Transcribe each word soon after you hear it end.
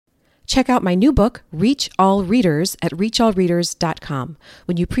Check out my new book, Reach All Readers, at reachallreaders.com.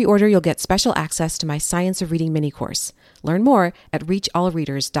 When you pre-order, you'll get special access to my Science of Reading mini course. Learn more at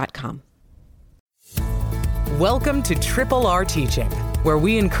reachallreaders.com. Welcome to Triple R Teaching, where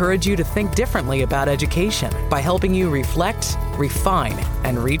we encourage you to think differently about education by helping you reflect, refine,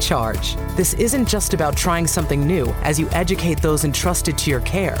 and recharge. This isn't just about trying something new as you educate those entrusted to your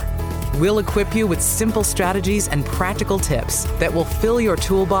care. We'll equip you with simple strategies and practical tips that will fill your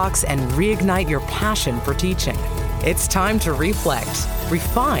toolbox and reignite your passion for teaching. It's time to reflect,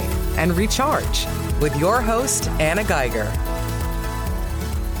 refine, and recharge with your host, Anna Geiger.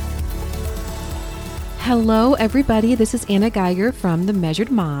 Hello, everybody. This is Anna Geiger from The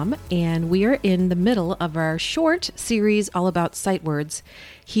Measured Mom, and we are in the middle of our short series all about sight words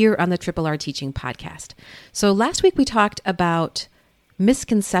here on the Triple R Teaching podcast. So last week we talked about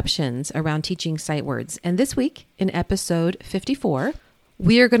misconceptions around teaching sight words, and this week in episode 54,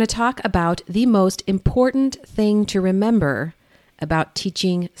 we are going to talk about the most important thing to remember about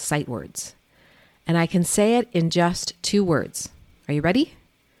teaching sight words. And I can say it in just 2 words. Are you ready?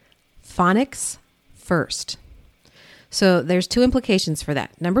 Phonics first. So there's 2 implications for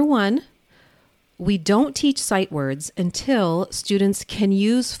that. Number 1, we don't teach sight words until students can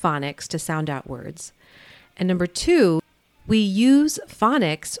use phonics to sound out words. And number 2, we use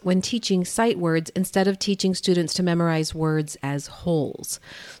phonics when teaching sight words instead of teaching students to memorize words as wholes.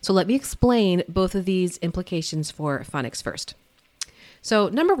 So let me explain both of these implications for phonics first. So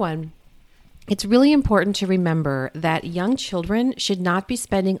number 1, it's really important to remember that young children should not be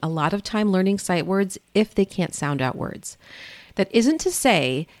spending a lot of time learning sight words if they can't sound out words. That isn't to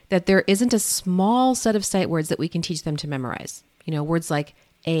say that there isn't a small set of sight words that we can teach them to memorize. You know, words like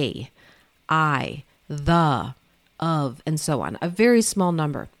a, I, the, of, and so on. A very small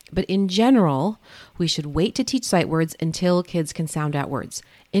number. But in general, we should wait to teach sight words until kids can sound out words.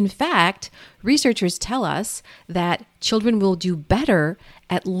 In fact, researchers tell us that children will do better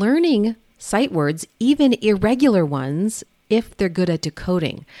at learning sight words, even irregular ones, if they're good at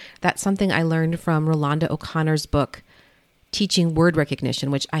decoding. That's something I learned from Rolanda O'Connor's book, Teaching Word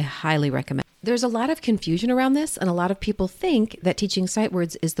Recognition, which I highly recommend. There's a lot of confusion around this, and a lot of people think that teaching sight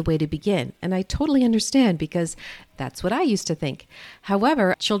words is the way to begin. And I totally understand, because that's what I used to think.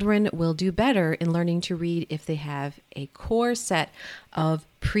 However, children will do better in learning to read if they have a core set of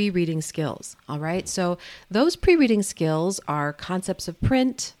pre-reading skills. All right. So those pre-reading skills are concepts of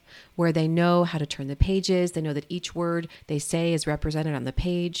print, where they know how to turn the pages. They know that each word they say is represented on the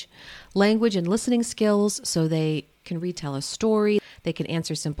page. Language and listening skills, so they can retell a story. They can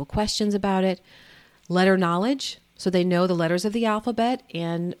answer simple questions about it. Letter knowledge, so they know the letters of the alphabet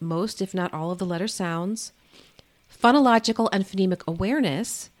and most, if not all, of the letter sounds. Phonological and phonemic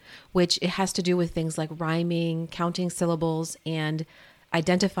awareness, which it has to do with things like rhyming, counting syllables, and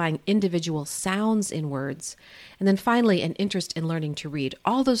identifying individual sounds in words. And then finally, an interest in learning to read.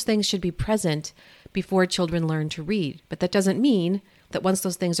 All those things should be present before children learn to read. But that doesn't mean that once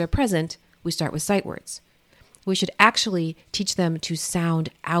those things are present, we start with sight words. We should actually teach them to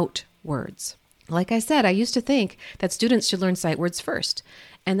sound out words. Like I said, I used to think that students should learn sight words first.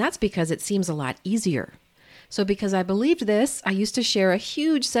 And that's because it seems a lot easier. So because I believed this, I used to share a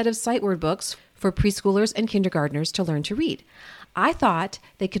huge set of sight word books for preschoolers and kindergartners to learn to read. I thought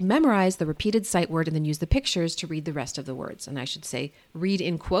they could memorize the repeated sight word and then use the pictures to read the rest of the words. And I should say read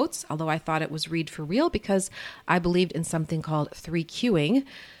in quotes, although I thought it was read for real because I believed in something called 3Qing,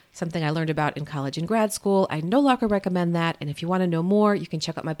 something I learned about in college and grad school. I no longer recommend that. And if you want to know more, you can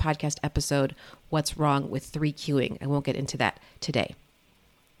check out my podcast episode, What's Wrong with 3Qing? I won't get into that today.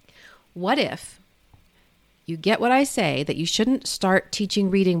 What if you get what I say, that you shouldn't start teaching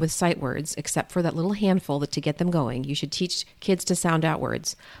reading with sight words, except for that little handful that to get them going. You should teach kids to sound out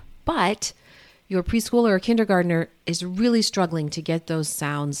words. But your preschooler or kindergartner is really struggling to get those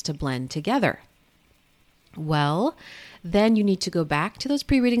sounds to blend together. Well, then you need to go back to those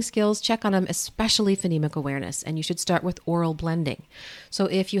pre-reading skills, check on them, especially phonemic awareness, and you should start with oral blending. So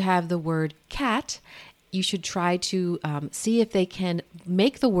if you have the word cat, you should try to see if they can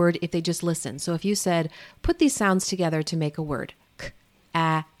make the word if they just listen. So if you said, put these sounds together to make a word, k,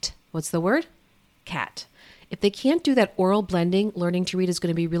 at, what's the word? Cat. If they can't do that oral blending, learning to read is going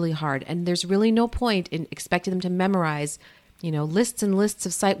to be really hard. And there's really no point in expecting them to memorize, lists and lists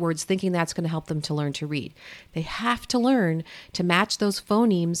of sight words, thinking that's going to help them to learn to read. They have to learn to match those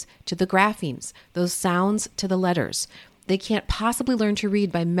phonemes to the graphemes, those sounds to the letters. They can't possibly learn to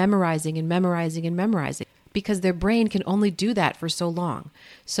read by memorizing and memorizing and memorizing, because their brain can only do that for so long.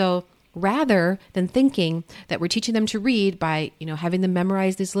 So rather than thinking that we're teaching them to read by, having them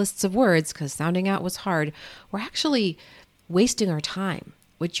memorize these lists of words because sounding out was hard, we're actually wasting our time.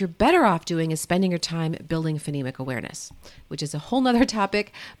 What you're better off doing is spending your time building phonemic awareness, which is a whole nother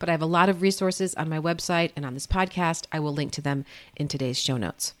topic, but I have a lot of resources on my website and on this podcast. I will link to them in today's show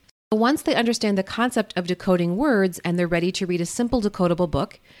notes. Once they understand the concept of decoding words and they're ready to read a simple decodable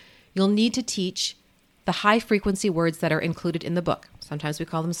book, you'll need to teach the high-frequency words that are included in the book. Sometimes we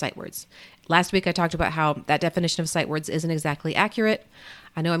call them sight words. Last week, I talked about how that definition of sight words isn't exactly accurate.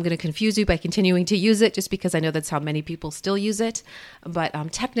 I know I'm going to confuse you by continuing to use it just because I know that's how many people still use it. But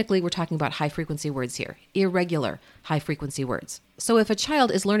technically, we're talking about high-frequency words here, irregular high-frequency words. So if a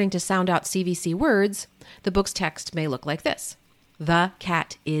child is learning to sound out CVC words, the book's text may look like this. The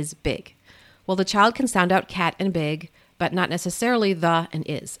cat is big. Well, the child can sound out cat and big, but not necessarily the and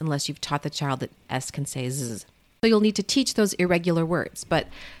is, unless you've taught the child that S can say Z. So you'll need to teach those irregular words, but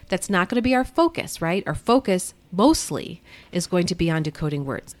that's not going to be our focus, right? Our focus mostly is going to be on decoding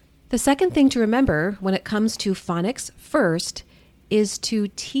words. The second thing to remember when it comes to phonics first is to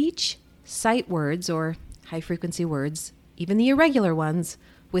teach sight words or high-frequency words, even the irregular ones,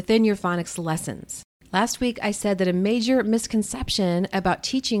 within your phonics lessons. Last week, I said that a major misconception about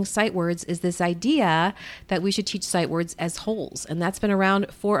teaching sight words is this idea that we should teach sight words as wholes, and that's been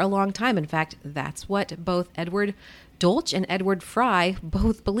around for a long time. In fact, that's what both Edward Dolch and Edward Fry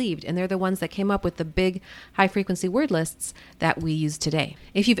both believed, and they're the ones that came up with the big high-frequency word lists that we use today.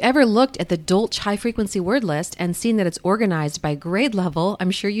 If you've ever looked at the Dolch high-frequency word list and seen that it's organized by grade level,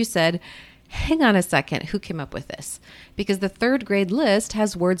 I'm sure you said, hang on a second, who came up with this? Because the third grade list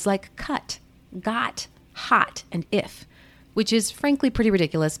has words like cut, got, hot, and if, which is frankly pretty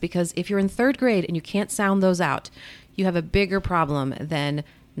ridiculous because if you're in third grade and you can't sound those out, you have a bigger problem than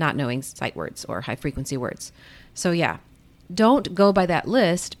not knowing sight words or high-frequency words. So yeah, don't go by that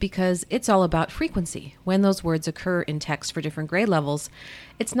list because it's all about frequency. When those words occur in text for different grade levels,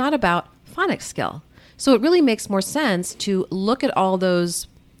 it's not about phonics skill. So it really makes more sense to look at all those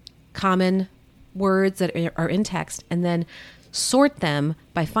common words that are in text and then sort them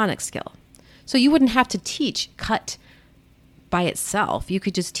by phonics skill. So you wouldn't have to teach cut by itself. You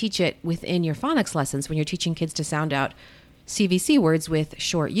could just teach it within your phonics lessons when you're teaching kids to sound out CVC words with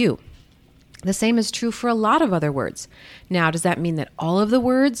short U. The same is true for a lot of other words. Now, does that mean that all of the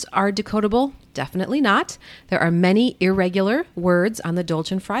words are decodable? Definitely not. There are many irregular words on the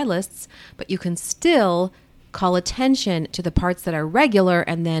Dolch and Fry lists, but you can still call attention to the parts that are regular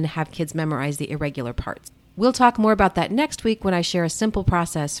and then have kids memorize the irregular parts. We'll talk more about that next week when I share a simple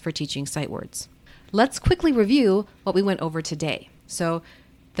process for teaching sight words. Let's quickly review what we went over today. So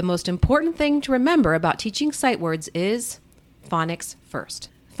the most important thing to remember about teaching sight words is phonics first.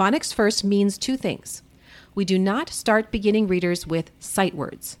 Phonics first means two things. We do not start beginning readers with sight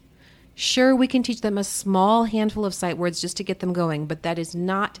words. Sure, we can teach them a small handful of sight words just to get them going, but that is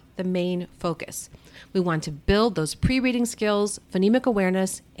not the main focus. We want to build those pre-reading skills, phonemic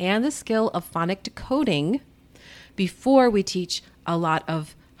awareness, and the skill of phonic decoding before we teach a lot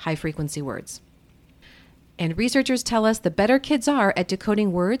of high-frequency words. And researchers tell us the better kids are at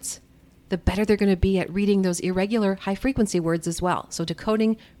decoding words, the better they're going to be at reading those irregular high-frequency words as well. So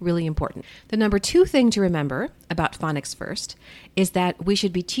decoding, really important. The number two thing to remember about phonics first is that we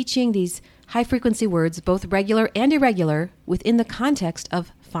should be teaching these high-frequency words, both regular and irregular, within the context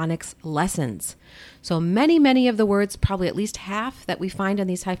of phonics lessons. So many of the words, probably at least half that we find on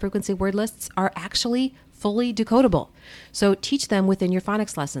these high-frequency word lists, are actually fully decodable. So teach them within your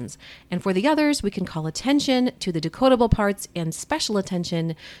phonics lessons. And for the others, we can call attention to the decodable parts and special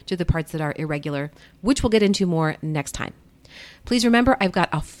attention to the parts that are irregular, which we'll get into more next time. Please remember, I've got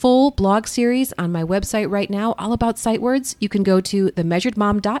a full blog series on my website right now all about sight words. You can go to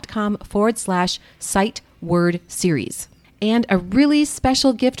themeasuredmom.com/sight word series. And a really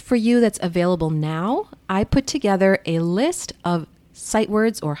special gift for you that's available now, I put together a list of sight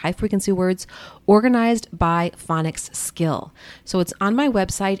words or high-frequency words organized by phonics skill. So it's on my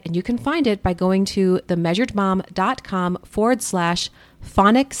website, and you can find it by going to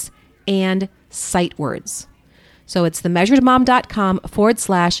themeasuredmom.com/phonics and sight words. So it's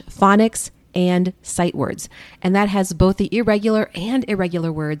themeasuredmom.com/phonics and sight words. And that has both the irregular and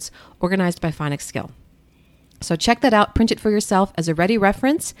irregular words organized by phonics skill. So check that out, print it for yourself as a ready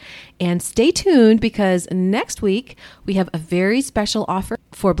reference, and stay tuned because next week we have a very special offer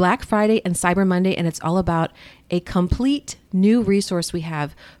for Black Friday and Cyber Monday, and it's all about a complete new resource we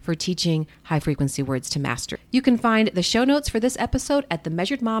have for teaching high-frequency words to master. You can find the show notes for this episode at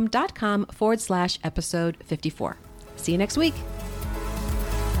themeasuredmom.com/episode 54. See you next week.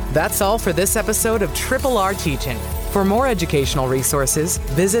 That's all for this episode of Triple R Teaching. For more educational resources,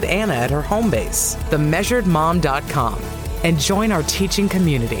 visit Anna at her home base, themeasuredmom.com, and join our teaching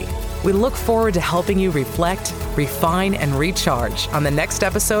community. We look forward to helping you reflect, refine, and recharge on the next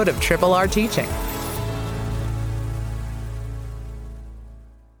episode of Triple R Teaching.